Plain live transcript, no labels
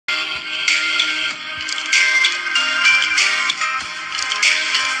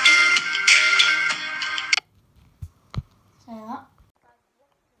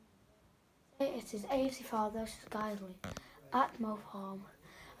AFC Fylde versus Guisley at Mo Farm,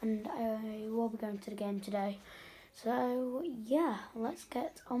 and I will be going to the game today. So yeah, let's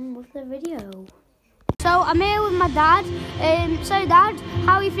get on with the video. So I'm here with my dad. So Dad,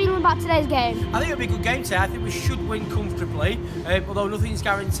 how are you feeling about today's game? I think it'll be a good game today. I think we should win comfortably, although nothing's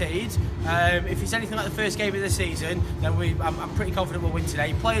guaranteed. If it's anything like the first game of the season, then I'm pretty confident we'll win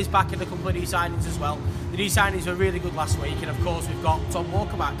today. Players back and a couple of new signings as well. The new signings were really good last week, and of course we've got Tom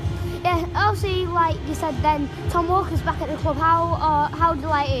Walker back. Yeah, obviously, like you said then, Tom Walker's back at the club. How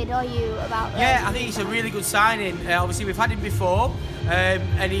delighted are you about that? Yeah, I think it's a really good signing. Obviously we've had him before,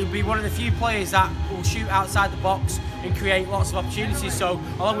 and he'll be one of the few players that will shoot outside the box and create lots of opportunities. So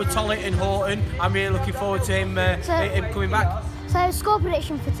along with Tollett and Horton, I'm really looking forward to him coming back. So score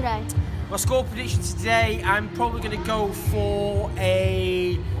prediction for today? My score prediction today, I'm probably going to go for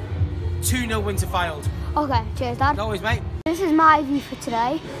a 2-0 win to Fylde. Okay, cheers Dad. No worries, mate. This is my view for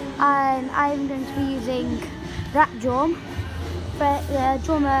today, and I'm going to be using that drum. But the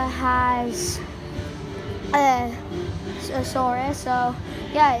drummer has a sorry, so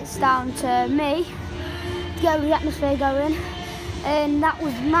yeah, it's down to me to get the atmosphere going. And that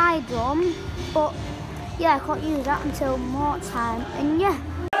was my drum, but yeah, I can't use that until more time. And yeah.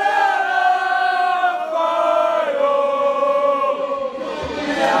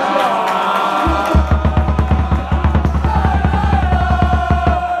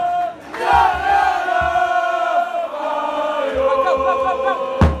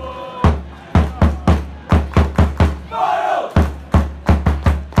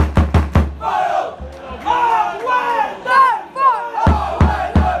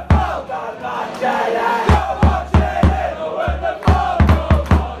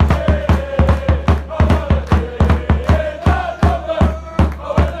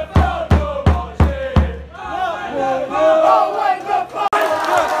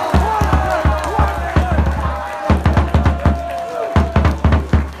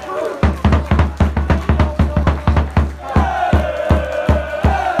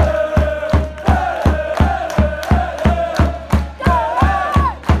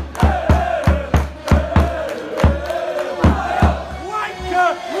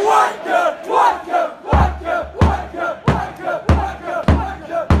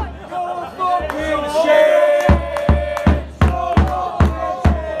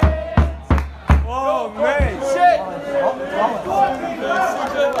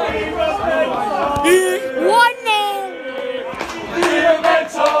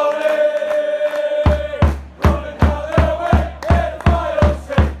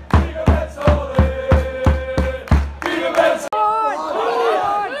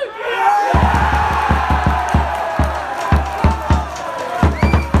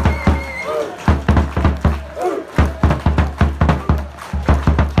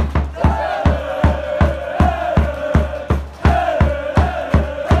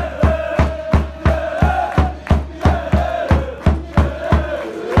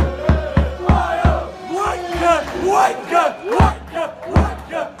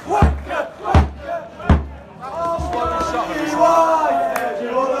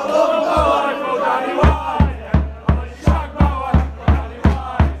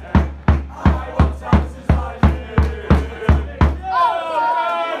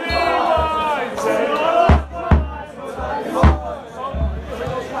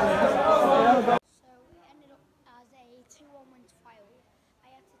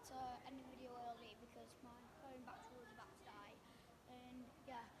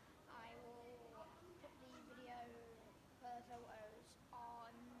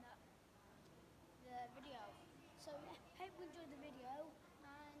 So hope you enjoyed the video,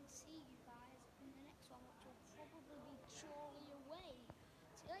 and see you guys in the next one, which will probably be surely away.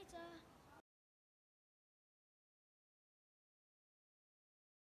 See you later.